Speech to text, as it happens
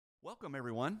Welcome,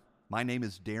 everyone. My name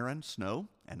is Darren Snow,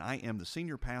 and I am the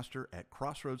senior pastor at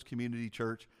Crossroads Community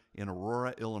Church in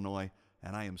Aurora, Illinois,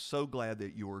 and I am so glad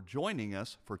that you are joining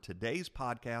us for today's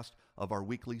podcast of our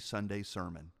weekly Sunday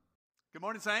sermon. Good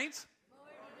morning, Saints. Good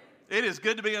morning. It is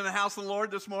good to be in the house of the Lord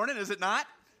this morning, is it not?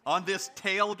 On this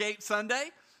Tailgate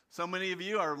Sunday. So many of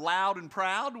you are loud and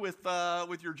proud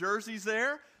with your jerseys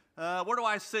there. Where do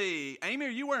I see? Amy, are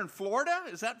you wearing Florida?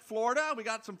 Is that Florida? We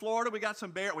got some Florida. We got some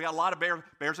Bears. We got a lot of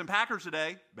Bears and Packers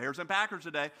today. Bears and Packers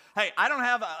today. Hey, I don't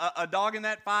have a dog in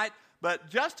that fight, but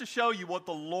just to show you what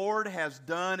the Lord has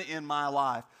done in my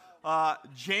life.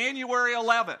 January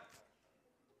 11th,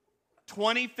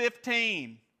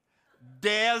 2015,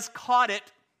 Dez caught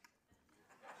it.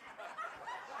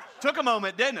 Took a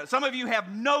moment, didn't it? Some of you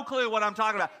have no clue what I'm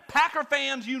talking about. Packer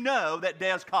fans, you know that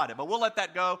Dez caught it, but we'll let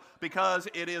that go because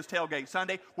it is Tailgate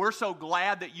Sunday. We're so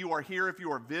glad that you are here. If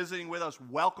you are visiting with us,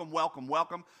 welcome, welcome,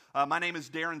 welcome. My name is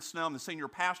Darren Snow. I'm the senior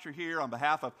pastor here on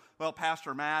behalf of,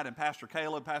 Pastor Matt and Pastor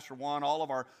Caleb, Pastor Juan, all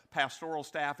of our pastoral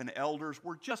staff and elders.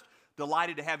 We're just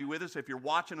delighted to have you with us. If you're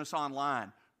watching us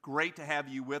online, great to have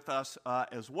you with us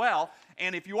as well.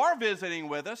 And if you are visiting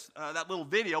with us, that little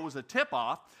video was a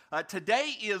tip-off.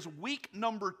 Today is week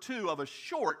number 2 of a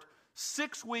short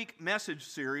 6-week message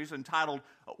series entitled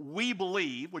We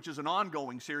Believe, which is an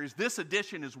ongoing series. This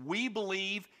edition is We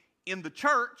Believe in the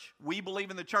Church. We believe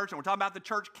in the church, and we're talking about the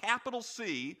church, capital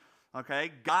C,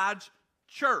 okay, God's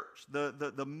church,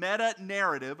 the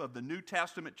meta-narrative of the New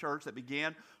Testament church that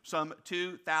began some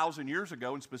 2,000 years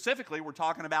ago. And specifically, we're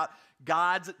talking about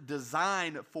God's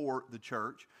design for the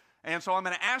church. And so I'm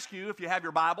going to ask you, if you have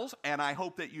your Bibles, and I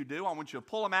hope that you do, I want you to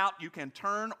pull them out. You can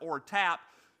turn or tap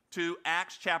to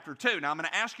Acts chapter 2. Now, I'm going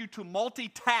to ask you to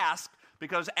multitask,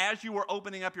 because as you are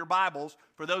opening up your Bibles,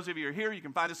 for those of you who are here, you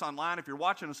can find us online. If you're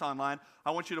watching us online, I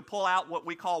want you to pull out what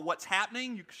we call What's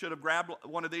Happening. You should have grabbed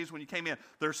one of these when you came in.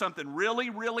 There's something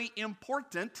really, really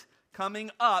important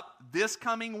coming up this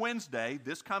coming Wednesday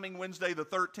the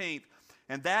 13th,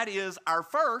 and that is our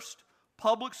first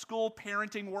public school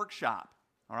parenting workshop.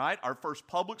 All right, our first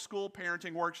public school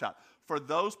parenting workshop. For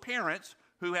those parents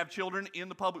who have children in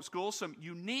the public schools, some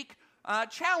unique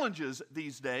challenges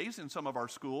these days in some of our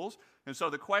schools. And so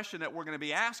the question that we're going to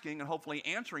be asking and hopefully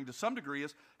answering to some degree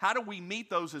is, how do we meet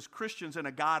those as Christians in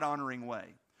a God-honoring way?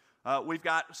 We've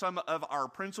got some of our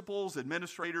principals,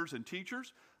 administrators, and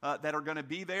teachers that are going to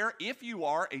be there. If you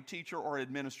are a teacher or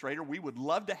administrator, we would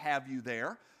love to have you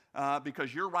there.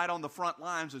 Because you're right on the front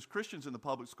lines as Christians in the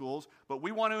public schools, but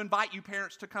we want to invite you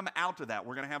parents to come out to that.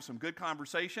 We're going to have some good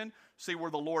conversation, see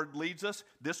where the Lord leads us.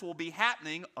 This will be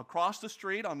happening across the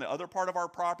street on the other part of our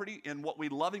property in what we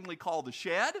lovingly call the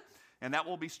shed, and that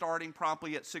will be starting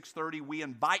promptly at 6:30. We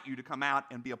invite you to come out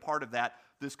and be a part of that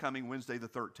this coming Wednesday the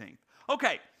 13th.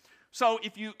 Okay. So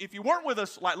if you weren't with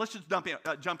us, let's just jump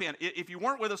in. If you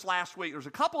weren't with us last week, there's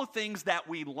a couple of things that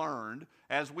we learned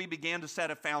as we began to set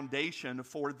a foundation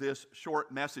for this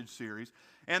short message series.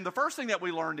 And the first thing that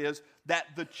we learned is that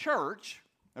the church,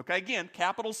 okay, again,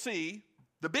 capital C,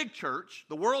 the big church,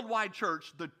 the worldwide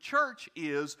church, the church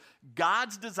is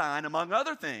God's design, among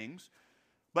other things,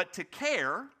 but to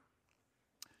care,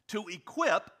 to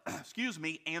equip,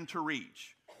 and to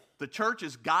reach. The church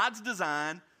is God's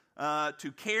design,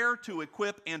 to care, to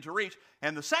equip, and to reach.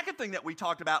 And the second thing that we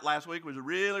talked about last week was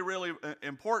really, really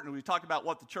important. We talked about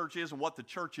what the church is and what the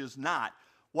church is not.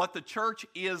 What the church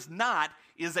is not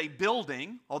is a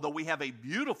building, although we have a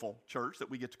beautiful church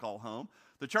that we get to call home.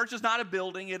 The church is not a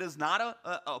building. It is not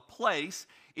a place.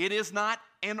 It is not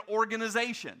an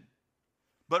organization.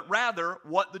 But rather,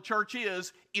 what the church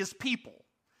is people.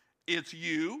 It's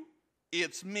you.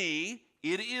 It's me.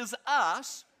 It is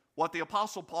us, what the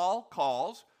Apostle Paul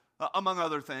calls, among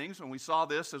other things, and we saw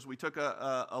this as we took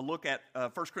a look at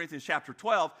 1 Corinthians chapter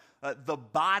 12, the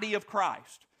body of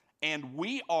Christ. And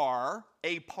we are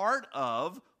a part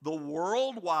of the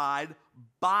worldwide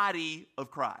body of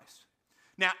Christ.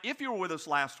 Now, if you were with us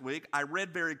last week, I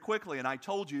read very quickly, and I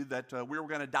told you that we were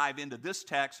going to dive into this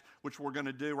text, which we're going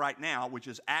to do right now, which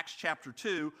is Acts chapter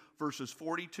 2, verses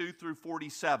 42 through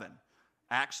 47.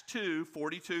 Acts 2,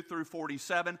 42 through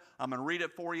 47. I'm going to read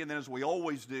it for you, and then as we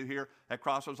always do here at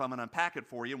Crossroads, I'm going to unpack it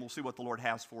for you, and we'll see what the Lord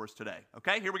has for us today.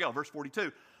 Okay, here we go, verse 42.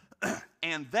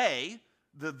 And they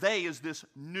is this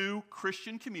new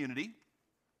Christian community,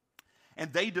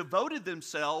 and they devoted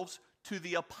themselves to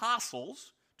the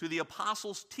apostles'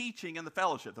 teaching and the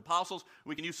fellowship. The apostles,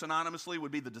 we can use synonymously,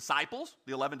 would be the disciples,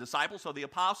 the 11 disciples, so the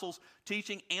apostles'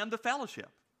 teaching and the fellowship.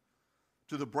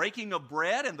 To the breaking of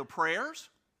bread and the prayers,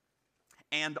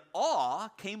 and awe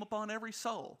came upon every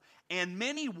soul. And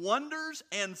many wonders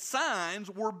and signs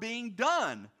were being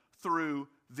done through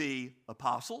the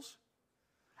apostles,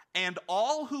 and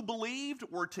all who believed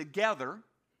were together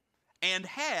and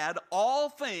had all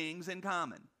things in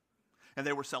common. And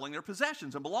they were selling their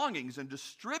possessions and belongings and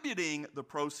distributing the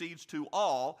proceeds to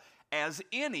all as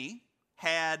any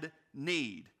had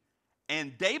need.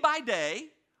 And day by day,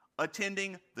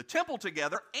 attending the temple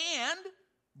together and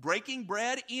breaking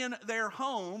bread in their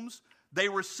homes, they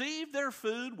received their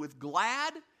food with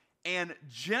glad and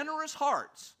generous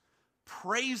hearts,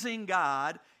 praising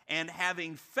God and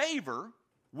having favor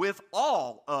with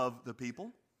all of the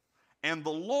people. And the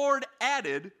Lord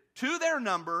added to their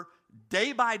number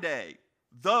day by day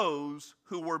those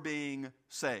who were being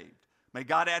saved. May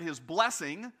God add his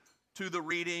blessing to the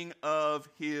reading of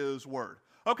his word.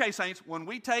 Okay, saints, when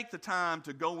we take the time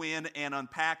to go in and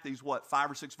unpack these,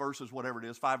 5 or 6 verses, whatever it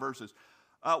is, 5 verses,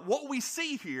 what we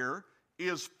see here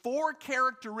is 4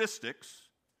 characteristics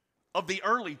of the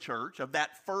early church, of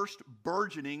that first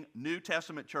burgeoning New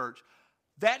Testament church,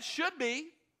 that should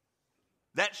be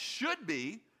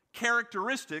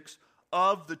characteristics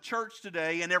of the church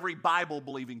today and every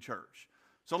Bible-believing church.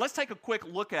 So let's take a quick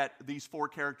look at these 4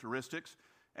 characteristics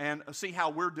and see how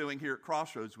we're doing here at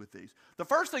Crossroads with these. The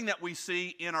first thing that we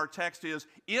see in our text is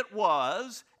it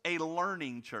was a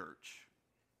learning church.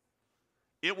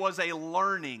 It was a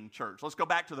learning church. Let's go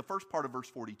back to the first part of verse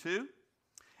 42.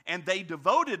 And they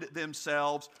devoted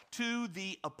themselves to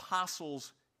the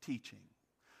apostles' teaching.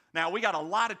 Now, we got a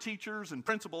lot of teachers and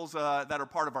principals that are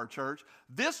part of our church.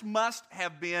 This must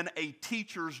have been a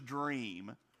teacher's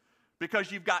dream,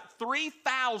 because you've got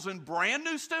 3,000 brand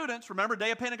new students. Remember, day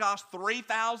of Pentecost,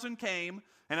 3,000 came.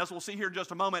 And as we'll see here in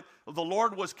just a moment, the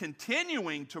Lord was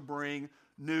continuing to bring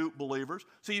new believers.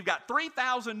 So you've got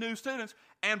 3,000 new students,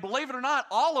 and believe it or not,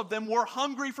 all of them were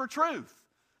hungry for truth.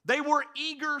 They were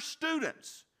eager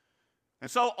students.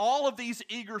 And so all of these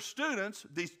eager students,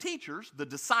 these teachers, the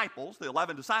disciples, the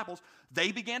 11 disciples,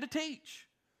 they began to teach.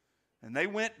 And they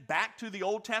went back to the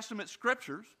Old Testament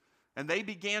scriptures, and they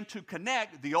began to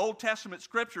connect the Old Testament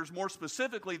scriptures, more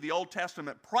specifically the Old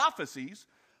Testament prophecies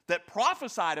that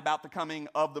prophesied about the coming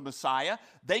of the Messiah.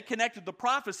 They connected the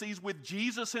prophecies with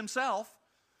Jesus himself,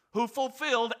 who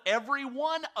fulfilled every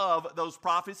one of those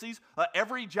prophecies,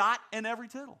 every jot and every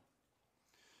tittle.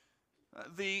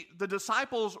 The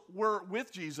disciples were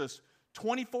with Jesus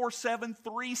 24/7,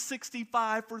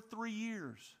 365 for 3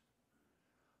 years.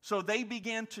 So they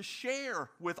began to share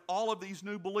with all of these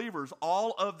new believers,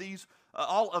 all of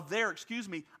their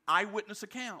eyewitness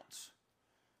accounts.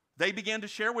 They began to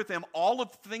share with them all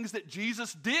of the things that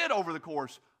Jesus did over the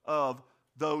course of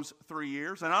those 3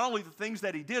 years. And not only the things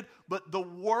that he did, but the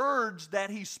words that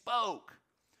he spoke.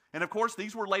 And of course,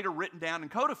 these were later written down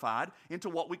and codified into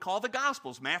what we call the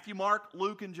Gospels: Matthew, Mark,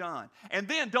 Luke, and John. And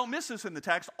then, don't miss this in the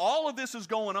text, all of this is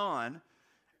going on,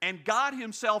 and God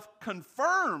himself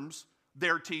confirms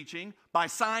their teaching by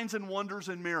signs and wonders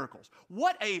and miracles.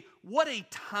 What a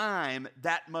time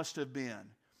that must have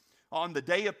been on the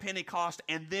day of Pentecost,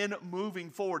 and then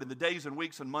moving forward in the days and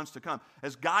weeks and months to come,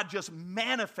 as God just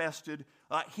manifested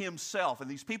himself, and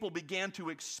these people began to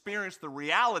experience the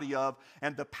reality of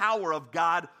and the power of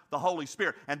God, the Holy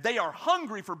Spirit. And they are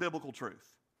hungry for biblical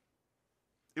truth.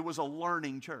 It was a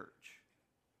learning church.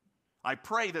 I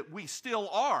pray that we still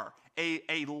are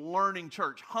a learning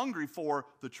church, hungry for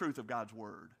the truth of God's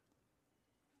Word.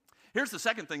 Here's the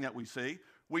second thing that we see.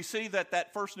 We see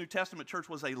that first New Testament church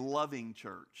was a loving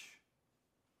church,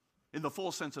 in the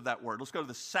full sense of that word. Let's go to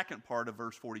the second part of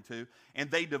verse 42. And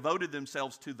they devoted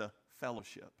themselves to the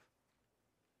fellowship.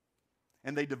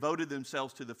 And they devoted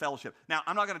themselves to the fellowship. Now,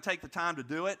 I'm not going to take the time to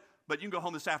do it, but you can go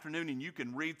home this afternoon and you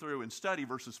can read through and study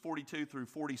verses 42 through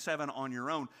 47 on your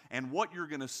own. And what you're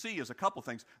going to see is a couple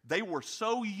things. They were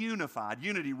so unified.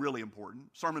 Unity, really important.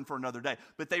 Sermon for another day.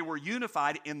 But they were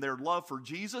unified in their love for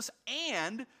Jesus,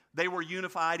 and they were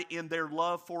unified in their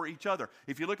love for each other.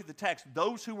 If you look at the text,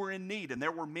 those who were in need, and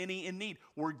there were many in need,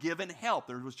 were given help.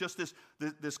 There was just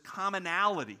this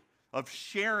commonality of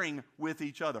sharing with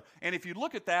each other. And if you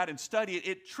look at that and study it,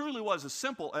 it truly was as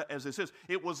simple as this is.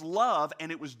 It was love,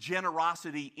 and it was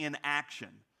generosity in action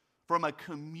from a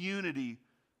community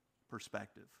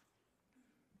perspective.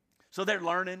 So they're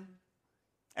learning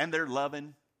and they're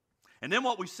loving. And then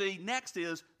what we see next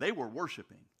is they were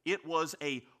worshiping. It was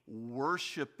a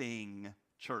worshiping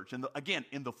church. And again,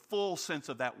 in the full sense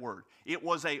of that word, it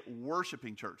was a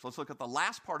worshiping church. Let's look at the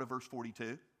last part of verse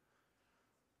 42.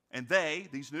 And they,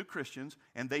 these new Christians,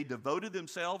 and they devoted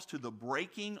themselves to the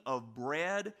breaking of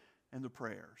bread and the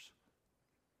prayers.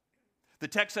 The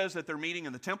text says that they're meeting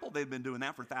in the temple. They've been doing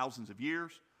that for thousands of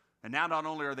years. And now not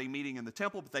only are they meeting in the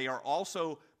temple, but they are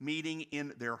also meeting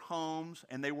in their homes,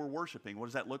 and they were worshiping. What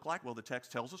does that look like? Well, the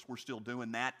text tells us we're still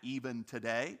doing that even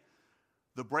today.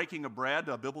 The breaking of bread,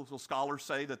 biblical scholars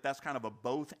say that that's kind of a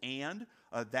both and.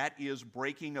 That is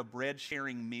breaking of bread,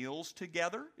 sharing meals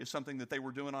together is something that they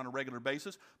were doing on a regular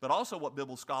basis. But also what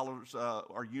biblical scholars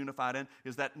are unified in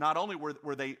is that not only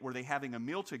were they having a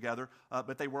meal together,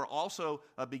 but they were also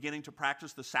beginning to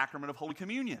practice the sacrament of Holy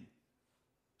Communion.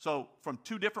 So from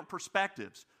two different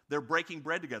perspectives, they're breaking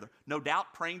bread together. No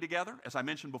doubt praying together, as I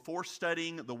mentioned before,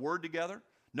 studying the Word together.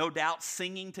 No doubt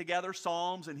singing together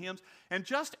psalms and hymns. And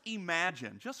just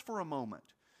imagine, just for a moment,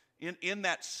 in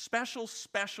that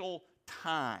special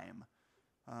time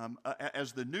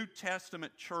as the New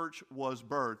Testament church was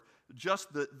birthed, just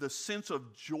the sense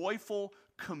of joyful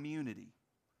community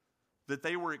that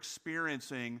they were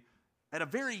experiencing at a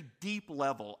very deep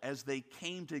level as they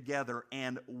came together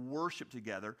and worshiped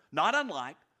together, not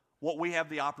unlike what we have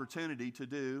the opportunity to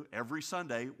do every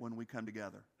Sunday when we come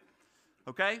together.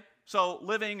 Okay? So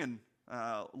living and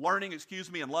learning,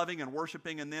 and loving and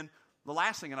worshiping. And then the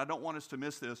last thing, and I don't want us to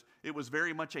miss this, it was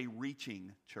very much a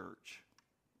reaching church.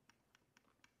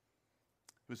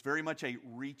 It was very much a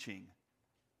reaching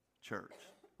church.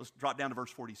 Let's drop down to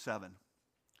verse 47.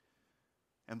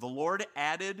 And the Lord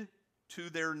added to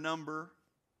their number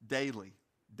daily,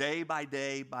 day by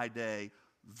day,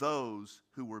 those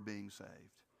who were being saved.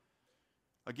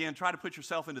 Again, try to put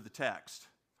yourself into the text.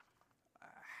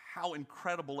 How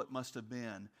incredible it must have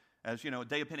been. As you know, a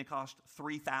day of Pentecost,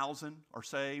 3,000 are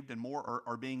saved and more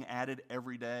are being added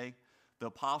every day. The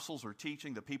apostles are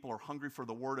teaching, the people are hungry for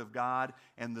the Word of God,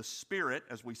 and the Spirit,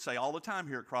 as we say all the time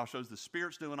here at Crossroads, the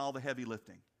Spirit's doing all the heavy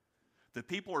lifting. The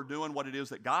people are doing what it is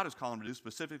that God is calling them to do,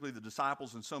 specifically the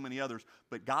disciples and so many others,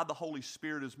 but God the Holy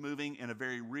Spirit is moving in a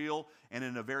very real and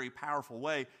in a very powerful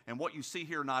way. And what you see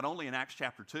here, not only in Acts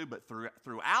chapter 2, but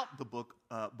throughout the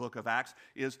book of Acts,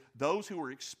 is those who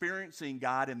are experiencing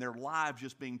God in their lives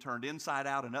just being turned inside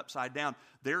out and upside down.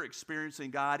 They're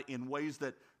experiencing God in ways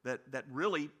that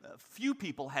really few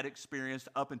people had experienced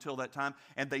up until that time,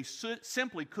 and they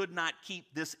simply could not keep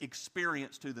this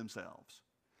experience to themselves.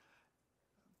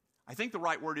 I think the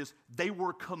right word is they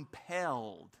were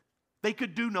compelled. They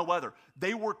could do no other.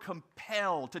 They were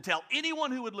compelled to tell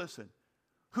anyone who would listen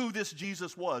who this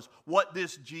Jesus was, what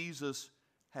this Jesus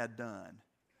had done.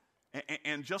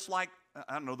 And just like,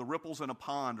 I don't know, the ripples in a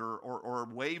pond or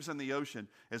waves in the ocean,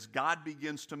 as God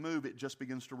begins to move, it just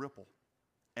begins to ripple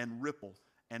and ripple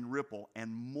and ripple,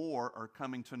 and more are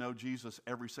coming to know Jesus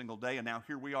every single day. And now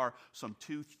here we are some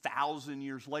 2,000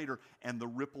 years later, and the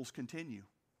ripples continue.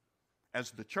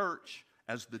 As the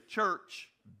church,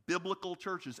 biblical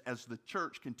churches, as the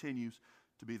church continues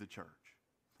to be the church.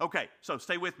 Okay, so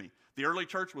stay with me. The early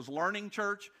church was learning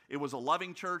church, it was a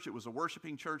loving church, it was a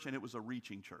worshiping church, and it was a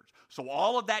reaching church. So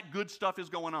all of that good stuff is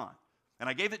going on. And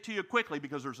I gave it to you quickly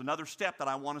because there's another step that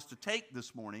I want us to take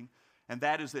this morning, and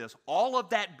that is this. All of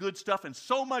that good stuff and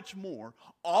so much more,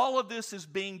 all of this is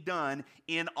being done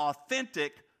in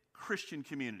authentic Christian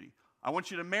community. I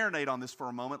want you to marinate on this for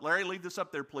a moment. Larry, leave this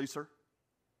up there, please, sir.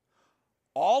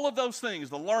 All of those things,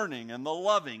 the learning and the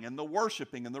loving and the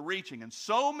worshiping and the reaching and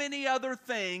so many other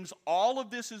things, all of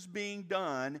this is being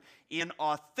done in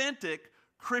authentic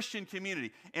Christian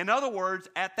community. In other words,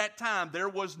 at that time, there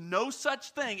was no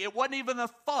such thing. It wasn't even a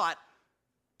thought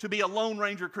to be a Lone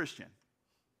Ranger Christian.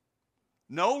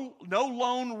 No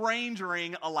Lone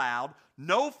Rangering allowed.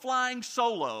 No flying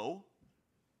solo.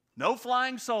 No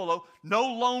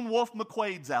Lone Wolf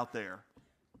McQuades out there.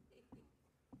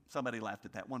 Somebody laughed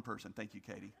at that. One person. Thank you,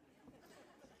 Katie.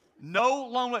 No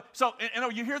lone. So,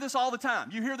 you hear this all the time.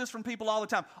 You hear this from people all the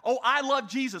time. Oh, I love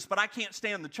Jesus, but I can't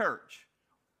stand the church.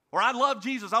 Or I love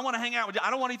Jesus. I want to hang out with you.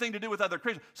 I don't want anything to do with other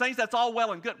Christians. Saints, that's all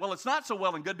well and good. Well, it's not so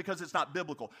well and good because it's not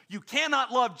biblical. You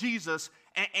cannot love Jesus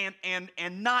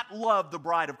and not love the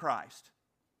bride of Christ.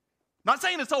 I'm not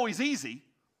saying it's always easy.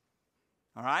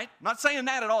 All right? I'm not saying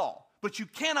that at all. But you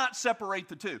cannot separate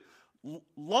the two.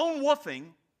 Lone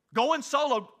wolfing, going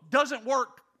solo, doesn't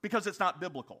work because it's not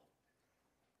biblical.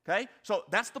 Okay? So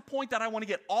that's the point that I want to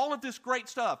get. All of this great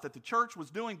stuff that the church was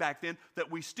doing back then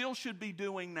that we still should be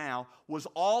doing now was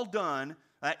all done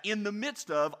in the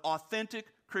midst of authentic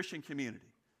Christian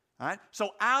community. All right?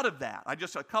 So out of that,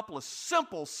 a couple of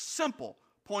simple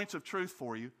points of truth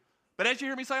for you. But as you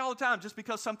hear me say all the time, just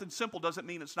because something's simple doesn't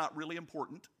mean it's not really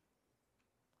important.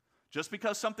 Just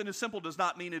because something is simple does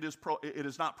not mean it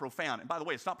is not profound. And by the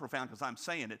way, it's not profound because I'm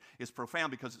saying it. It's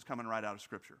profound because it's coming right out of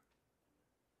Scripture.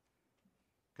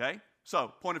 Okay?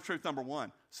 So, point of truth number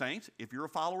one. Saints, if you're a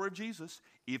follower of Jesus,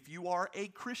 if you are a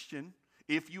Christian,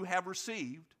 if you have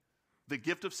received the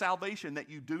gift of salvation that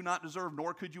you do not deserve,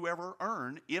 nor could you ever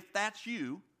earn, if that's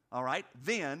you, all right,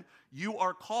 then you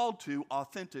are called to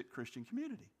authentic Christian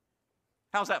community.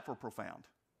 How's that for profound?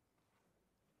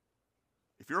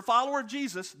 If you're a follower of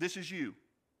Jesus, this is you.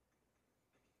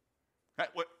 I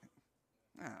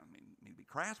mean, to be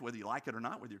crass, whether you like it or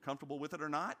not, whether you're comfortable with it or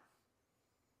not.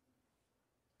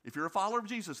 If you're a follower of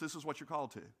Jesus, this is what you're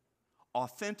called to.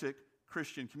 Authentic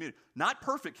Christian community. Not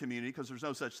perfect community, because there's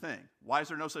no such thing. Why is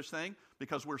there no such thing?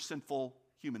 Because we're sinful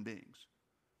human beings.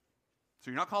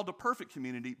 So you're not called to perfect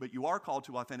community, but you are called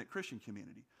to authentic Christian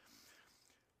community.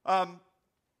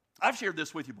 I've shared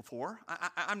this with you before.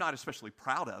 I'm not especially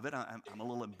proud of it. I'm a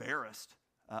little embarrassed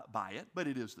by it, but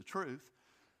it is the truth.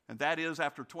 And that is,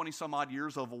 after 20-some-odd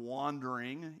years of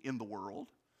wandering in the world,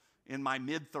 in my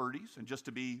mid-30s, and just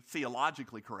to be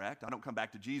theologically correct, I don't come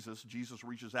back to Jesus. Jesus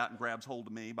reaches out and grabs hold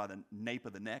of me by the nape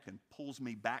of the neck and pulls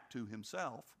me back to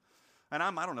himself. And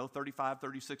I'm, 35,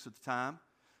 36 at the time.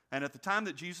 And at the time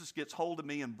that Jesus gets hold of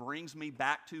me and brings me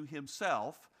back to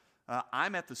himself,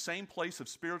 I'm at the same place of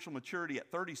spiritual maturity at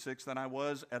 36 than I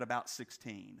was at about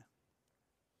 16.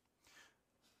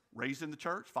 Raised in the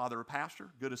church, father a pastor,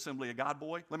 good Assembly of God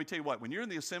boy. Let me tell you what, when you're in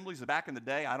the assemblies back in the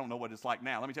day, I don't know what it's like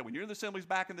now. Let me tell you, when you're in the assemblies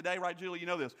back in the day, right, Julie, you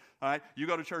know this, all right? You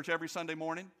go to church every Sunday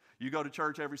morning. You go to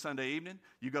church every Sunday evening.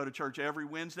 You go to church every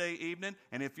Wednesday evening.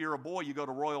 And if you're a boy, you go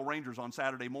to Royal Rangers on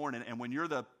Saturday morning. And when you're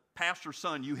the pastor's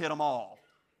son, you hit them all.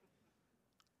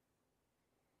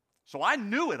 So I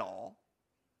knew it all.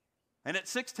 And at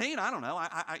 16, I don't know,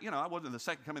 I wasn't the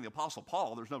second coming of the Apostle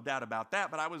Paul. There's no doubt about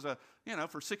that. But I was for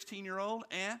 16-year-old,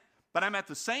 But I'm at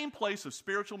the same place of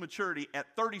spiritual maturity at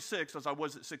 36 as I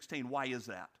was at 16. Why is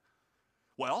that?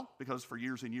 Well, because for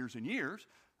years and years and years,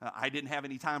 I didn't have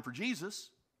any time for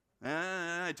Jesus.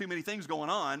 I had too many things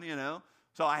going on,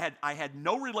 So I had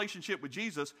no relationship with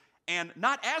Jesus. And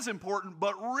not as important,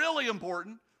 but really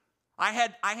important, I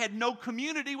had no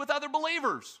community with other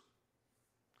believers.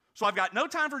 So I've got no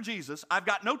time for Jesus. I've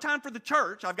got no time for the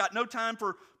church. I've got no time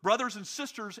for brothers and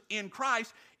sisters in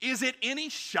Christ. Is it any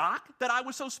shock that I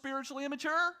was so spiritually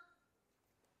immature?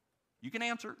 You can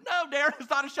answer, no, Darren, it's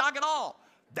not a shock at all.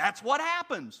 That's what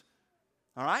happens.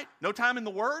 All right? No time in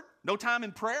the Word, no time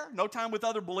in prayer, no time with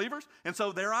other believers. And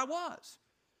so there I was.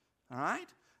 All right?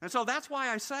 And so that's why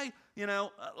I say,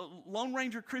 Lone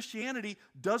Ranger Christianity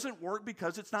doesn't work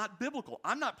because it's not biblical.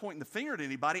 I'm not pointing the finger at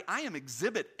anybody. I am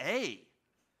Exhibit A.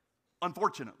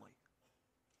 Unfortunately.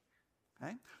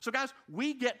 Okay? So guys,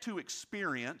 we get to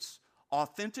experience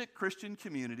authentic Christian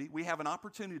community. We have an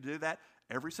opportunity to do that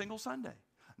every single Sunday.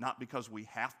 Not because we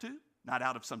have to, not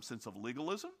out of some sense of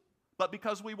legalism, but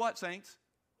because we what, saints?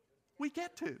 We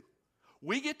get to.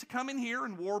 We get to come in here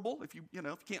and warble. If you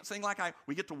can't sing like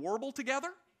we get to warble together.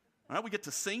 Right? We get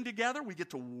to sing together. We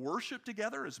get to worship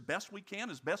together as best we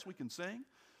can sing.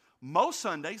 Most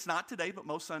Sundays, not today, but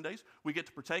most Sundays, we get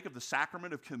to partake of the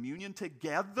sacrament of communion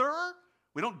together.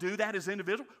 We don't do that as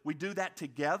individuals. We do that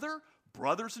together,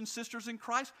 brothers and sisters in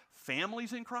Christ,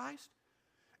 families in Christ.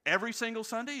 Every single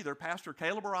Sunday, either Pastor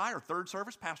Caleb or I, or third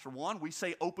service, Pastor Juan, we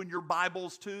say, open your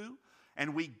Bibles to,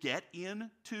 and we get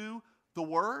into the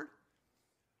Word.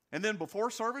 And then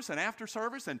before service and after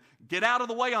service, and get out of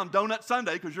the way on Donut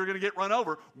Sunday because you're going to get run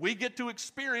over, we get to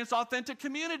experience authentic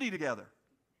community together.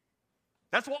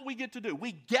 That's what we get to do.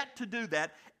 We get to do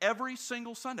that every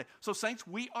single Sunday. So, saints,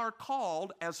 we are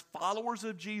called as followers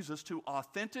of Jesus to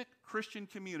authentic Christian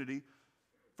community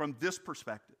from this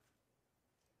perspective.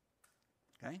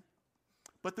 Okay?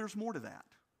 But there's more to that.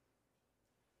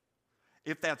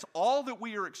 If that's all that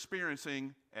we are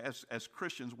experiencing as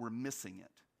Christians, we're missing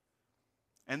it.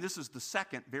 And this is the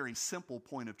second very simple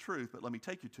point of truth, but let me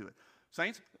take you to it.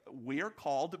 Saints, we are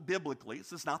called biblically.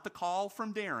 This is not the call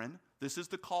from Darren. This is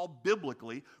the call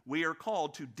biblically. We are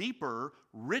called to deeper,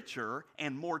 richer,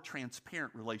 and more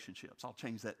transparent relationships. I'll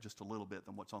change that just a little bit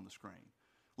than what's on the screen.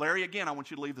 Larry, again, I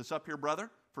want you to leave this up here, brother,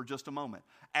 for just a moment.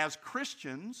 As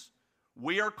Christians,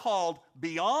 we are called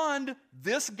beyond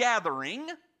this gathering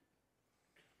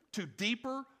to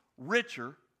deeper,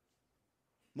 richer,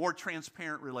 more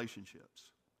transparent relationships.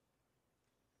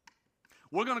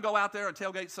 We're going to go out there on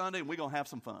Tailgate Sunday and we're going to have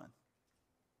some fun.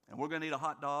 And we're going to eat a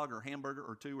hot dog or hamburger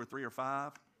or 2 or 3 or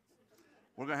 5.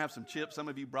 We're going to have some chips. Some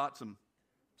of you brought some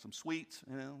sweets,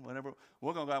 whatever.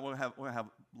 We're going to go out, we're going to have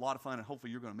a lot of fun, and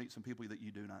hopefully you're going to meet some people that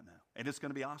you do not know. And it's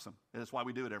going to be awesome. That's why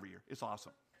we do it every year. It's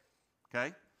awesome.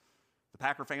 Okay? The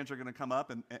Packer fans are going to come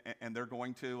up and they're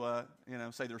going to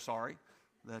say they're sorry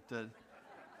that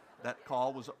that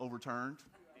call was overturned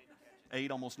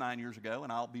 8, almost 9 years ago,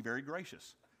 and I'll be very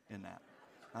gracious in that.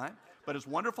 All right? But as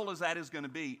wonderful as that is going to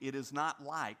be, it is not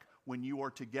like when you are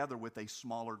together with a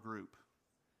smaller group.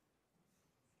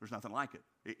 There's nothing like it.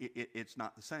 It's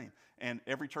not the same. And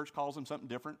every church calls them something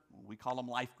different. We call them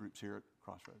life groups here at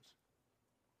Crossroads.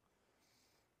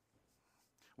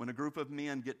 When a group of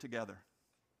men get together,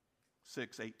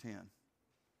 6, 8, 10.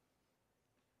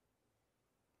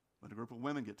 When a group of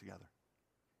women get together.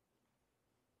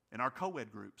 In our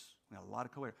co-ed groups, we have a lot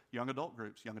of co-ed. Young adult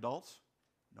groups. Young adults,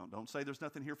 don't say there's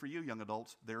nothing here for you, young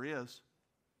adults. There is.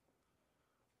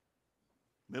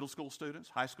 Middle school students,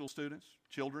 high school students,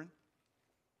 children.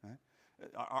 Right?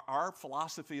 Our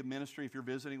philosophy of ministry, if you're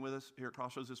visiting with us here at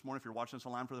Crossroads this morning, if you're watching us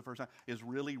online for the first time, is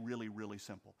really, really, really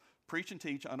simple. Preach and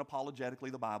teach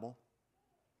unapologetically the Bible.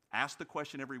 Ask the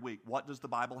question every week, what does the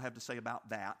Bible have to say about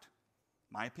that?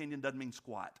 My opinion doesn't mean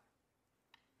squat.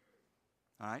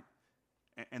 All right?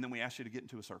 And then we ask you to get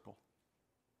into a circle.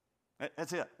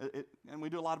 That's it. And we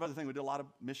do a lot of other things. We do a lot of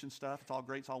mission stuff. It's all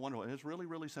great. It's all wonderful. It's really,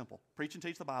 really simple. Preach and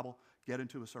teach the Bible. Get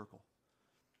into a circle.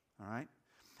 All right?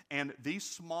 And these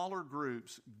smaller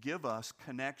groups give us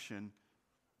connection,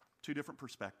 two different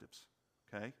perspectives.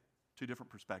 Okay? Two different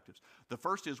perspectives. The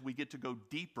first is we get to go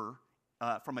deeper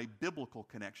from a biblical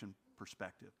connection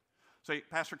perspective. So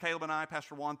Pastor Caleb and I,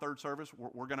 Pastor Juan, third service,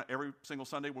 we're going to, every single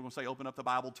Sunday, we're going to say, open up the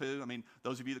Bible too. I mean,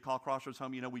 those of you that call Crossroads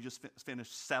home, you know we just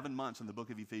finished 7 months in the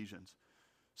book of Ephesians.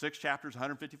 6 chapters,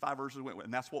 155 verses,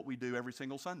 and that's what we do every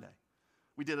single Sunday.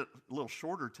 We did it a little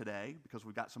shorter today because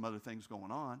we've got some other things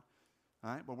going on. All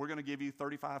right? But we're going to give you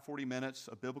 35, 40 minutes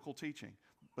of biblical teaching.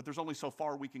 But there's only so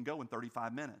far we can go in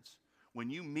 35 minutes. When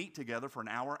you meet together for an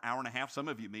hour, hour and a half, some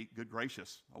of you meet, good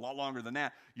gracious, a lot longer than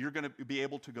that, you're going to be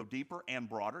able to go deeper and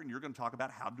broader, and you're going to talk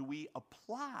about how do we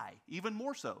apply, even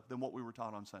more so than what we were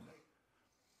taught on Sunday.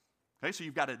 Okay, so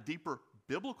you've got a deeper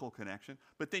biblical connection,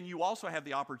 but then you also have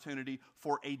the opportunity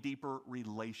for a deeper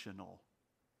relational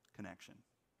connection.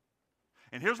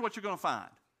 And here's what you're going to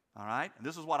find, all right? And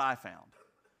this is what I found.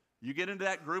 You get into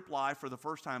that group life for the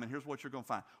first time, and here's what you're going to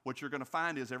find. What you're going to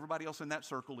find is everybody else in that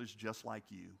circle is just like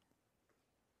you.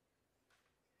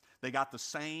 They got the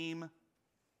same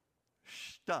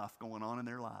stuff going on in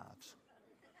their lives.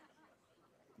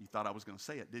 You thought I was going to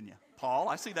say it, didn't you? Paul,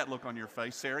 I see that look on your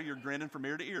face. Sarah, you're grinning from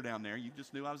ear to ear down there. You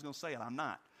just knew I was going to say it. I'm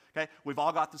not. Okay? We've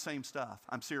all got the same stuff.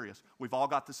 I'm serious. We've all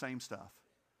got the same stuff.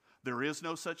 There is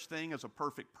no such thing as a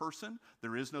perfect person.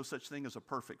 There is no such thing as a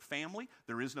perfect family.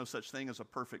 There is no such thing as a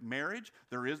perfect marriage.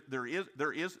 There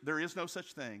is no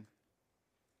such thing.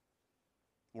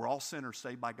 We're all sinners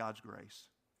saved by God's grace.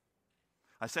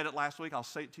 I said it last week. I'll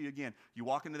say it to you again. You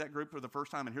walk into that group for the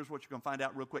first time, and here's what you're going to find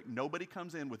out real quick. Nobody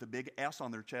comes in with a big S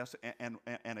on their chest and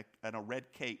a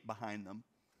red cape behind them.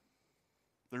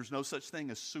 There's no such thing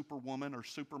as superwoman or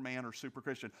superman or super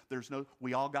Christian.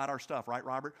 We all got our stuff, right,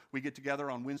 Robert? We get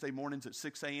together on Wednesday mornings at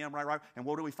 6 a.m., right, Robert? And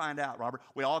what do we find out, Robert?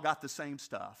 We all got the same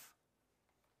stuff.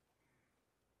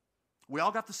 We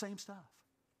all got the same stuff.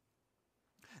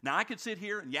 Now, I could sit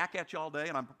here and yak at you all day,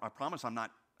 and I promise I'm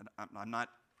not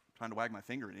trying to wag my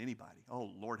finger at anybody.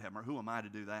 Oh, Lord have mercy. Who am I to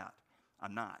do that?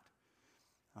 I'm not.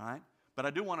 All right? But I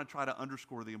do want to try to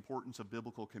underscore the importance of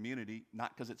biblical community,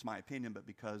 not because it's my opinion, but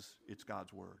because it's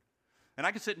God's Word. And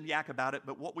I could sit and yak about it,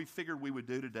 but what we figured we would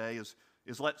do today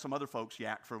is let some other folks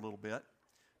yak for a little bit.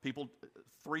 People,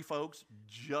 3 folks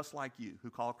just like you who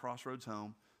call Crossroads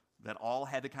home that all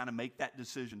had to kind of make that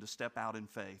decision to step out in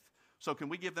faith. So can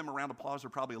we give them a round of applause? They're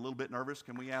probably a little bit nervous.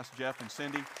 Can we ask Jeff and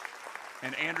Cindy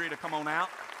and Andrea to come on out?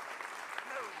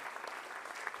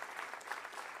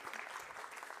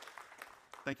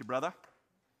 Thank you, brother.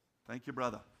 Thank you,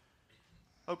 brother.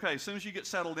 Okay, as soon as you get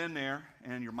settled in there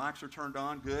and your mics are turned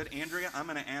on, good. Andrea, I'm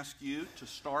going to ask you to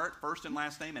start first and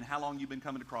last name and how long you've been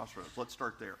coming to Crossroads. Let's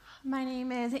start there. My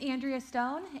name is Andrea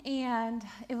Stone, and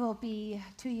it will be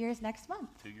 2 years next month.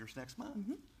 2 years next month.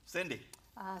 Mm-hmm. Cindy.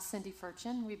 Cindy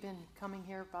Furchin. We've been coming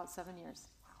here about 7 years.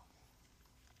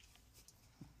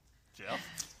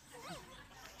 Jeff.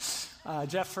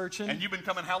 Jeff Furchin. And you've been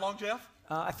coming how long, Jeff?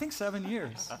 I think 7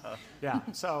 years. Yeah,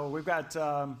 so we've got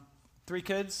 3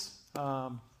 kids, Kara,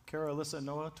 Alyssa, and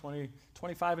Noah,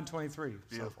 25 and 23.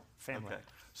 Beautiful. So family. Okay.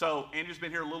 So Andrew's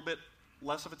been here a little bit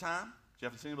less of a time.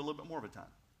 Jeff has seen him a little bit more of a time.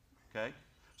 Okay?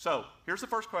 So here's the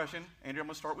first question. Andrea, I'm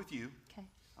going to start with you. Okay.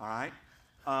 All right?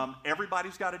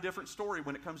 Everybody's got a different story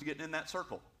when it comes to getting in that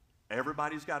circle.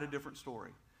 Everybody's got a different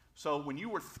story. So when you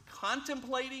were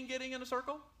contemplating getting in a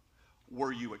circle,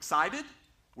 were you excited?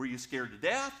 Were you scared to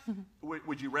death?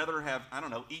 Would you rather have,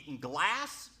 eaten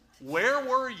glass? Where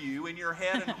were you in your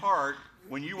head and heart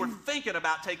when you were thinking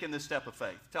about taking this step of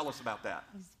faith? Tell us about that.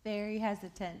 I was very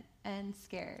hesitant and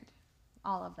scared.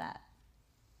 All of that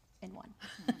in one.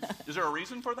 Is there a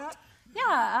reason for that?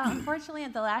 Yeah, unfortunately,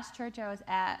 at the last church I was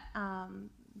at,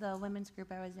 the women's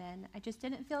group I was in. I just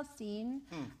didn't feel seen.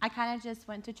 I kind of just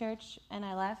went to church and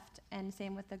I left, and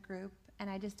same with the group. And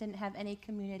I just didn't have any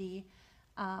community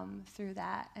through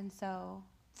that. And so,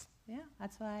 yeah,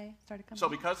 that's why I started coming. So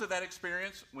because of that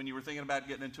experience, when you were thinking about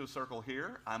getting into a circle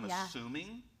here, I'm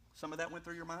assuming some of that went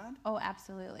through your mind? Oh,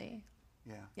 absolutely.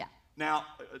 Yeah. Yeah. Now,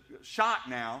 shock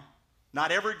now,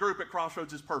 not every group at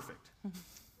Crossroads is perfect. You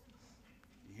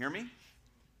hear me?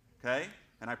 Okay?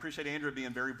 And I appreciate Andrea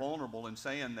being very vulnerable in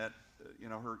saying that,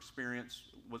 her experience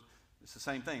it's the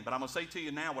same thing. But I'm going to say to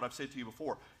you now what I've said to you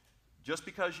before. Just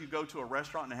because you go to a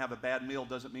restaurant and have a bad meal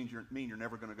doesn't mean you're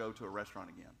never going to go to a restaurant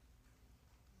again.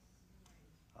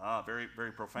 Ah, very,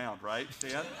 very profound, right,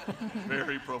 Ted?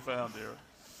 Very profound, dear.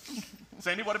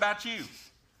 Sandy, what about you?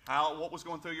 What was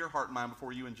going through your heart and mind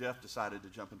before you and Jeff decided to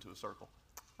jump into a circle?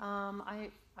 I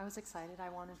was excited. I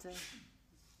wanted to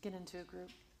get into a group.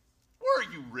 Were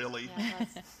you really? Yeah,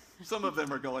 Some of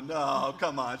them are going, no,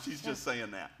 come on, she's just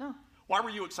saying that. No. Why were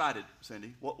you excited,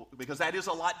 Cindy? Because that is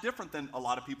a lot different than a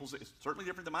lot of people's. It's certainly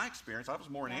different than my experience. I was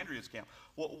more in Andrea's camp.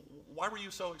 Why were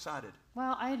you so excited?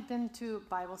 Well, I had been to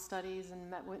Bible studies and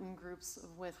met in groups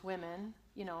with women,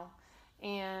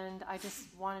 and I just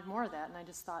wanted more of that. And I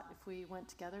just thought if we went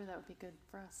together, that would be good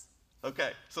for us.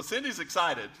 Okay, so Cindy's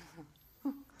excited.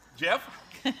 Jeff,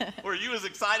 were you as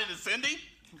excited as Cindy?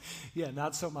 Yeah,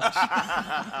 not so much.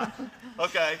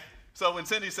 Okay. So when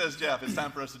Cindy says, Jeff, it's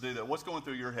time for us to do that, what's going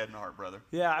through your head and heart, brother?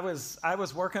 Yeah, I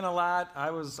was working a lot.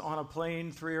 I was on a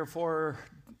plane 3 or 4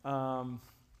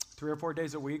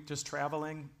 days a week, just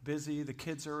traveling, busy. The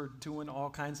kids are doing all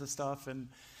kinds of stuff, and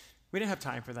we didn't have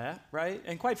time for that, right?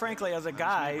 And quite frankly, as a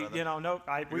guy,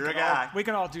 we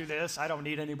can all do this. I don't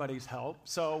need anybody's help.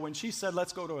 So when she said,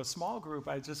 let's go to a small group,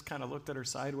 I just kind of looked at her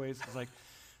sideways. I was like,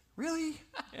 really?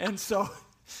 And so,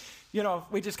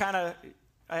 we just kind of,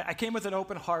 I came with an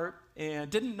open heart and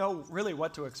didn't know really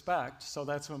what to expect. So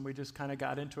that's when we just kind of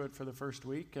got into it for the first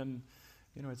week. And,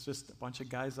 it's just a bunch of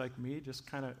guys like me, just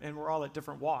kind of, and we're all at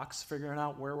different walks, figuring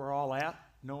out where we're all at,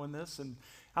 knowing this. And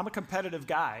I'm a competitive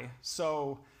guy,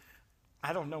 so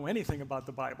I don't know anything about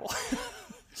the Bible.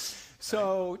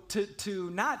 So to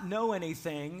not know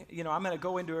anything, I'm going to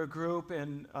go into a group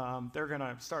and they're going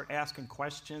to start asking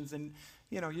questions. And,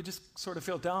 you just sort of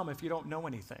feel dumb if you don't know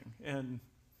anything. And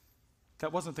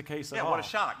that wasn't the case at all. Yeah, what a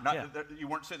shock. You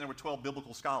weren't sitting there with 12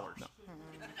 biblical scholars.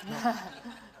 No.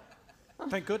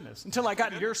 Thank goodness. Until I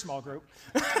got in your small group.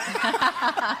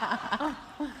 I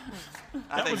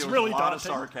think was there was really a lot of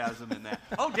daunting. sarcasm in that.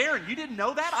 Oh, Darren, you didn't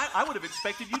know that? I would have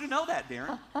expected you to know that,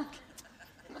 Darren.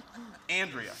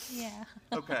 Andrea. Yeah.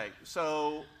 Okay,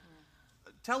 so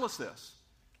tell us this.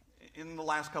 In the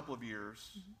last couple of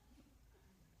years,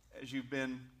 as you've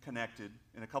been connected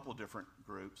in a couple of different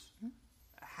groups,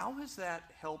 how has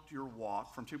that helped your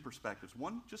walk from 2 perspectives?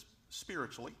 One, just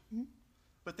spiritually,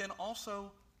 but then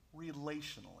also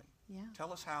relationally. Yeah.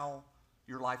 Tell us how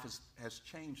your life has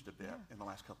changed a bit in the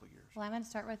last couple of years. Well, I'm going to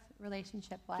start with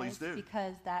relationship-wise. Please do.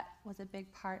 Because that was a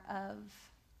big part of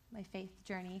my faith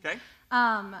journey. Okay.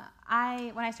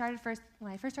 When I first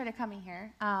started coming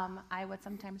here, I would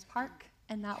sometimes park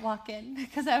and not walk in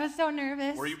because I was so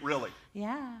nervous. Were you really?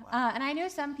 Yeah. And I knew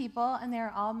some people, and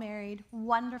they're all married,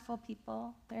 wonderful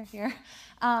people. They're here.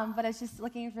 But I was just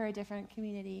looking for a different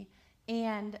community.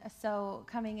 And so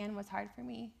coming in was hard for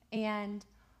me. And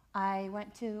I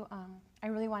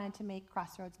really wanted to make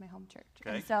Crossroads my home church.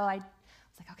 Okay. And so I was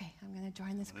like, okay, I'm going to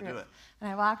join this Gonna group. do it. And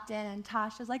I walked in, and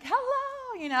Tasha was like,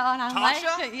 hello, and I'm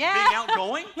Tasha? like, yeah. Being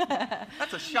outgoing?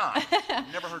 That's a shock.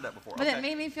 Never heard that before. But Okay. it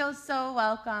made me feel so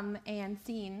welcome and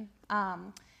seen. I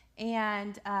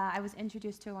was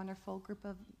introduced to a wonderful group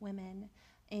of women.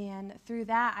 And through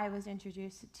that, I was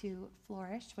introduced to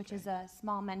Flourish, which is a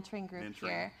small mentoring group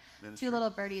here. Ministry. 2 little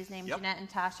birdies named Yep. Jeanette and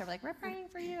Tasha were like, we're praying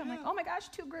for you. I'm like, oh my gosh,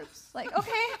 2 groups. Like,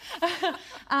 okay.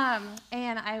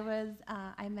 And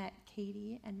I met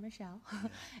Katie and Michelle.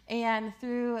 And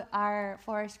through our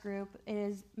Flourish group, it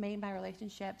has made my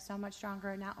relationship so much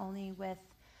stronger, not only with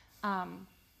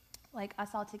us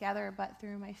all together, but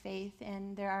through my faith.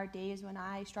 And there are days when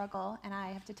I struggle and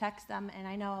I have to text them, and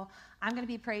I know I'm going to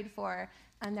be prayed for.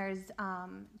 And there's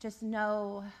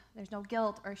no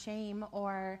guilt or shame,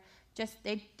 or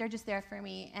they're just there for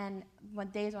me. And when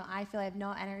days when I feel I have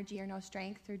no energy or no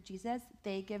strength through Jesus,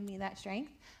 they give me that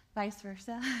strength, vice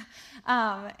versa.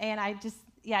 And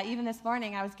even this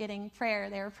morning I was getting prayer.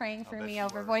 They were praying for me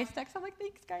over voice text. I'm like,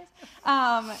 thanks, guys.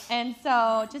 And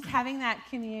so just having that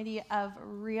community of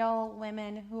real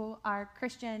women who are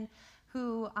Christian,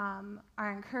 who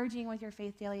are encouraging with your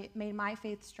faith daily, made my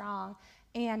faith strong.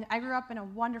 And I grew up in a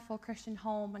wonderful Christian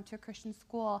home, went to a Christian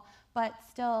school, but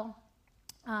still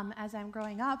as I'm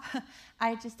growing up,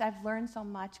 I've learned so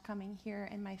much coming here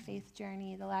in my faith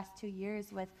journey the last 2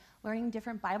 years with learning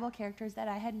different Bible characters that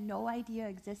I had no idea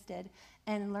existed,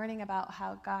 and learning about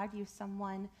how God used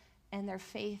someone and their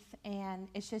faith, and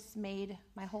it's just made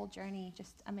my whole journey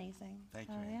just amazing. Thank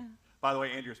you, Yeah. By the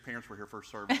way, Andrea's parents were here first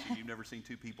service, and you've never seen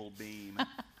two people beam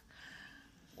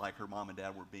like her mom and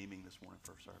dad were beaming this morning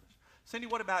first service. Cindy,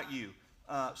 what about you?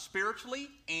 Spiritually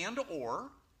and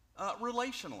or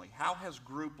relationally, how has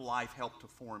group life helped to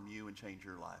form you and change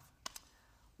your life?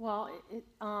 Well,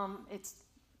 it's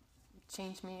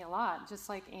changed me a lot. Just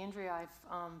like Andrea,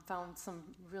 I've found some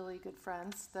really good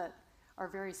friends that are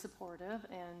very supportive,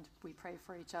 and we pray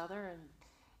for each other and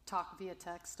talk via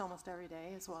text almost every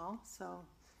day as well. So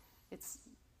it's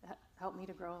helped me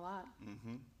to grow a lot.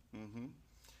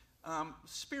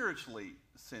 Spiritually,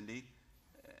 Cindy,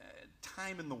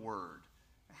 time in the Word,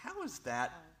 how has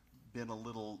that been a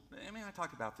little, I mean, I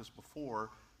talked about this before,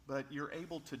 but you're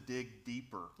able to dig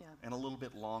deeper and a little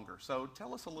bit longer. So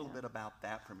tell us a little bit about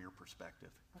that from your perspective.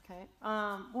 Okay.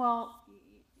 Well,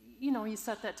 you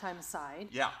set that time aside.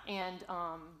 Yeah. And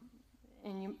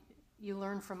you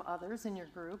learn from others in your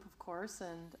group, of course,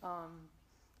 and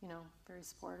very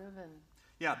supportive. And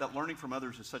yeah, that learning from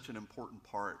others is such an important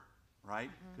part,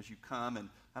 right? Because you come and,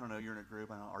 I don't know, you're in a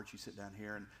group, I know Archie sit down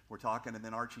here and we're talking, and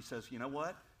then Archie says, you know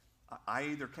what? I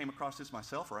either came across this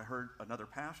myself, or I heard another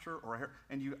pastor, or I heard,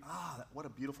 and you, what a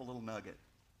beautiful little nugget.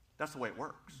 That's the way it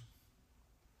works.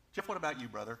 Jeff, what about you,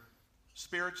 brother?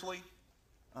 Spiritually,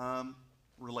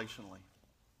 relationally?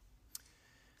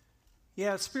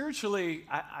 Yeah, spiritually,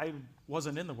 I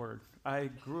wasn't in the Word. I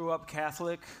grew up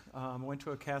Catholic, went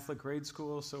to a Catholic grade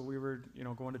school, so we were,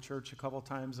 going to church a couple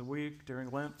times a week, during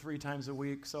Lent 3 times a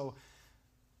week, so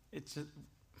it's just,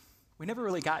 we never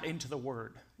really got into the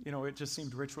Word. It just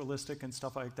seemed ritualistic and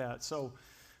stuff like that. So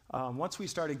once we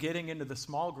started getting into the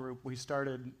small group, we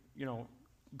started,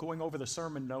 going over the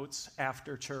sermon notes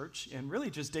after church and really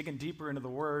just digging deeper into the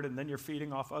Word, and then you're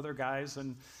feeding off other guys,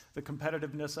 and the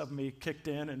competitiveness of me kicked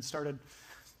in and started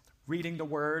reading the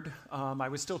Word. I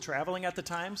was still traveling at the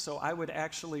time, so I would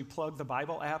actually plug the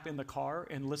Bible app in the car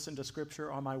and listen to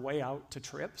Scripture on my way out to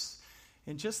trips.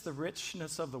 And just the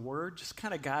richness of the Word just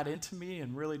kind of got into me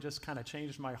and really just kind of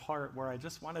changed my heart, where I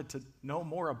just wanted to know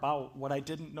more about what I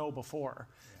didn't know before.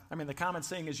 Yeah. I mean, the common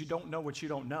saying is you don't know what you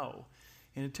don't know.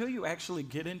 And until you actually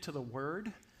get into the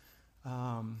Word,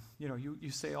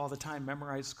 you say all the time,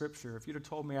 memorize Scripture. If you'd have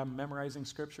told me I'm memorizing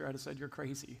Scripture, I'd have said you're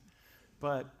crazy.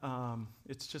 But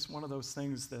it's just one of those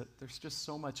things that there's just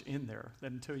so much in there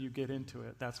that until you get into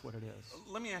it, that's what it is.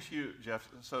 Let me ask you, Jeff.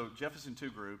 So Jeff is in 2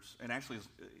 groups, and actually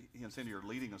he and Cindy are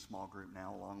leading a small group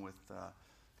now, along with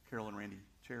Carol and Randy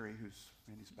Cherry,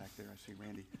 Randy's back there. I see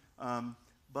Randy.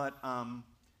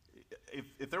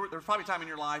 If there's probably a time in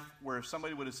your life where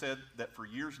somebody would have said that for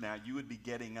years now you would be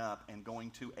getting up and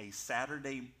going to a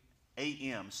Saturday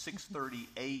a.m., 6:30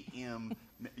 a.m.,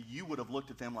 you would have looked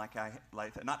at them like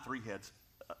not 3 heads,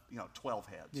 12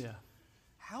 heads. Yeah.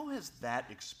 How has that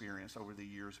experience over the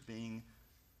years being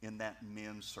in that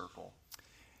men's circle?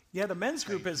 Yeah, the men's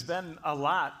group has been a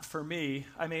lot for me.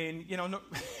 I mean,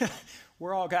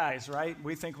 we're all guys, right?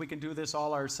 We think we can do this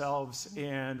all ourselves,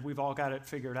 and we've all got it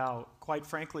figured out. Quite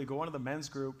frankly, going to the men's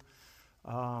group,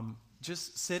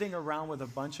 just sitting around with a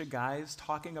bunch of guys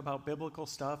talking about biblical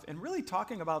stuff and really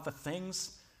talking about the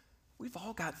things, we've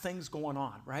all got things going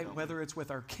on, right? Okay. Whether it's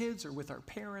with our kids or with our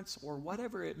parents or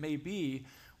whatever it may be,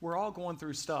 we're all going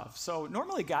through stuff. So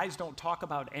normally guys don't talk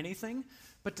about anything,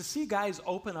 but to see guys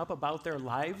open up about their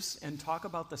lives and talk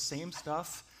about the same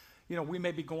stuff, we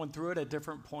may be going through it at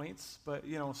different points, but,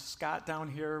 Scott down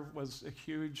here was a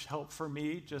huge help for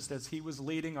me, just as he was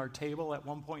leading our table at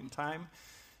one point in time.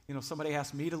 Somebody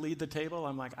asked me to lead the table.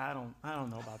 I'm like, I don't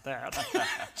know about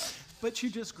that. But you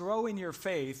just grow in your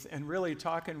faith, and really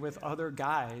talking with other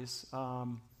guys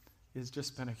has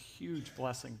just been a huge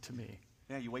blessing to me.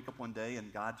 Yeah, you wake up one day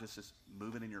and God just is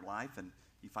moving in your life, and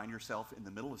you find yourself in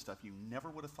the middle of stuff you never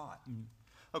would have thought. Mm-hmm.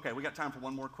 Okay, we got time for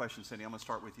one more question, Cindy. I'm going to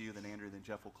start with you, then Andrea, then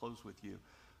Jeff will close with you.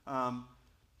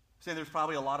 Cindy, there's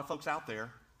probably a lot of folks out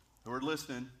there who are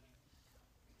listening,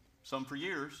 some for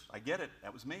years. I get it.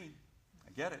 That was me.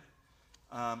 I get it.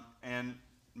 And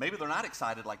maybe they're not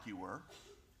excited like you were.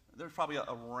 There's probably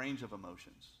a range of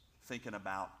emotions thinking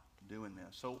about doing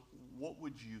this. So what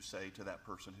would you say to that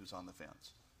person who's on the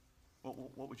fence?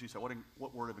 What would you say?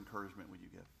 What word of encouragement would you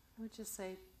give? I would just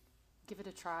say, give it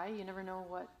a try. You never know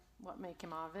what may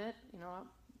come out of it.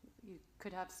 You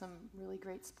could have some really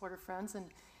great supportive friends. And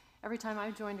every time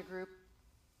I've joined a group,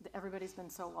 everybody's been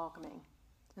so welcoming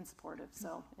and supportive.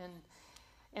 So,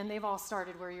 and they've all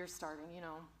started where you're starting,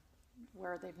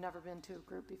 where they've never been to a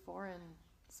group before, and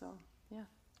so, yeah.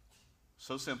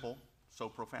 So simple, so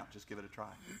profound. Just give it a try.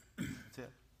 That's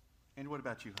it. And what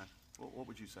about you, hon? What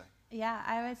would you say? Yeah,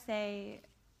 I would say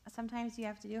sometimes you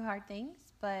have to do hard things,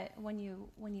 but when you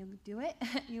do it,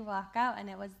 you walk out. And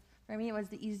for me, it was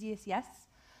the easiest yes,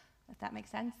 if that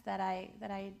makes sense, that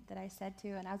I said to.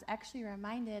 And I was actually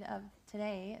reminded of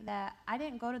today that I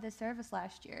didn't go to the service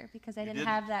last year because I didn't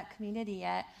have that community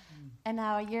yet. And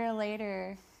now a year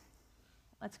later,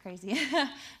 that's crazy.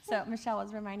 So Michelle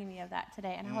was reminding me of that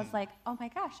today, and I was like, oh my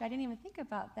gosh, I didn't even think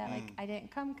about that. Like, I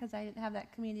didn't come because I didn't have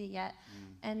that community yet.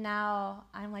 And now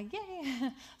I'm like,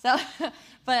 yay. So,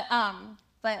 but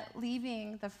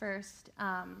leaving the first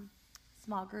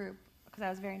small group, because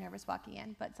I was very nervous walking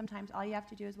in, but sometimes all you have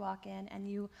to do is walk in, and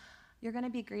you're going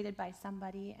to be greeted by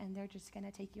somebody, and they're just going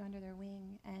to take you under their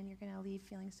wing, and you're going to leave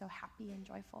feeling so happy and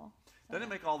joyful. So,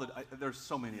 doesn't it make there's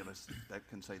so many of us that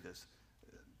can say this.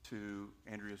 To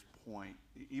Andrea's point,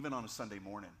 even on a Sunday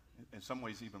morning, in some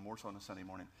ways even more so on a Sunday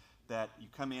morning, that you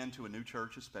come into a new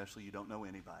church especially, you don't know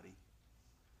anybody,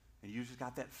 and you just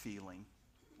got that feeling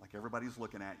like everybody's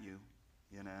looking at you,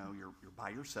 you're by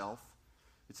yourself,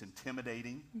 it's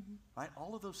intimidating, right?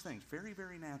 All of those things, very,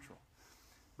 very natural.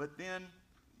 But then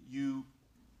you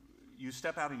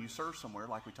step out and you serve somewhere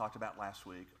like we talked about last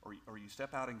week, or you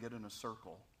step out and get in a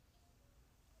circle.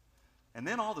 And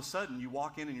then all of a sudden, you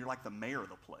walk in and you're like the mayor of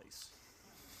the place.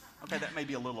 Okay, that may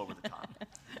be a little over the top.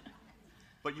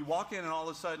 But you walk in and all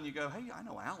of a sudden you go, hey, I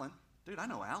know Alan. Dude, I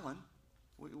know Alan.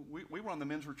 We were on the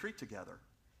men's retreat together.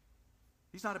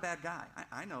 He's not a bad guy.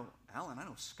 I know Alan. I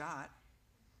know Scott.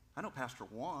 I know Pastor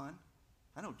Juan.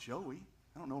 I know Joey.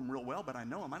 I don't know him real well, but I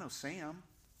know him. I know Sam.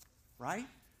 Right?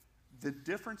 The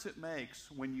difference it makes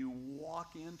when you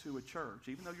walk into a church,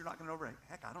 even though you're not going to know everybody.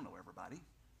 Heck, I don't know everybody.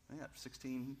 I got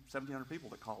 1,700 people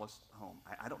that call us home.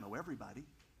 I don't know everybody,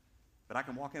 but I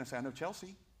can walk in and say, I know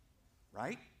Chelsea,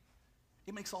 right?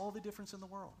 It makes all the difference in the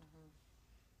world.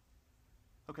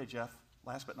 Okay, Jeff,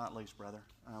 last but not least, brother,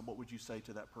 what would you say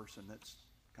to that person that's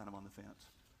kind of on the fence?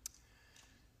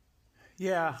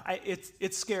 Yeah,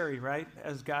 it's scary, right?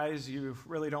 As guys, you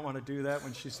really don't want to do that.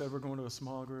 When she said we're going to a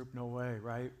small group, no way,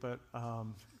 right? But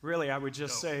really, I would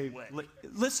just say,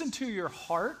 listen to your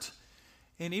heart.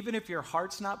 And even if your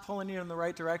heart's not pulling you in the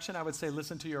right direction, I would say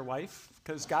listen to your wife,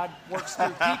 because God works through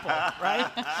people, right?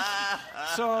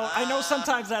 So I know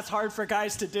sometimes that's hard for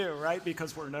guys to do, right?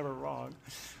 Because we're never wrong.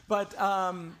 But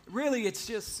really, it's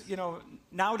just,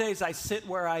 nowadays I sit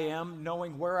where I am,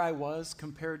 knowing where I was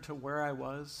compared to where I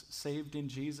was, saved in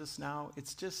Jesus now.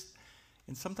 It's just,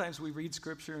 and sometimes we read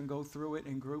Scripture and go through it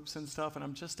in groups and stuff, and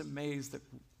I'm just amazed that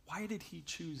why did he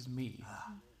choose me?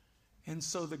 And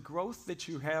so the growth that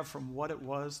you have from what it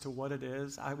was to what it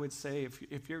is, I would say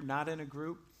if you're not in a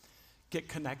group, get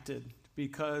connected,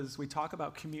 because we talk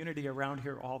about community around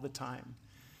here all the time.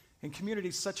 And community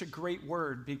is such a great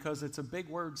word because it's a big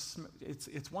word.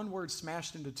 It's one word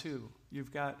smashed into two.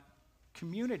 You've got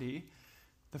community.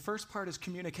 The first part is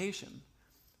communication.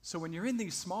 So when you're in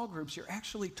these small groups, you're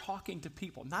actually talking to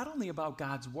people, not only about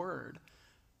God's word,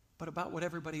 but about what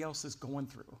everybody else is going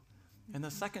through. And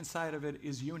the second side of it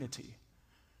is unity.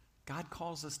 God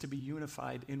calls us to be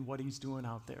unified in what he's doing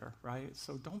out there, right?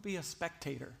 So don't be a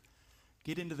spectator.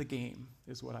 Get into the game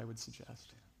is what I would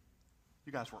suggest.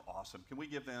 You guys were awesome. Can we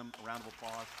give them a round of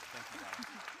applause? Thank you guys.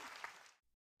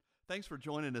 Thanks for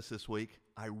joining us this week.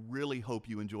 I really hope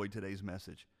you enjoyed today's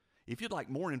message. If you'd like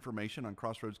more information on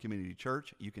Crossroads Community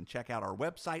Church, you can check out our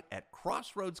website at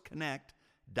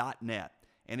crossroadsconnect.net.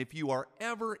 And if you are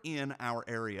ever in our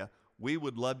area, we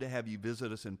would love to have you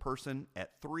visit us in person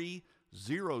at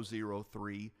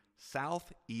 3003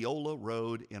 South Eola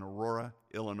Road in Aurora,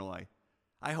 Illinois.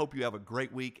 I hope you have a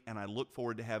great week, and I look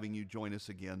forward to having you join us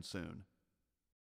again soon.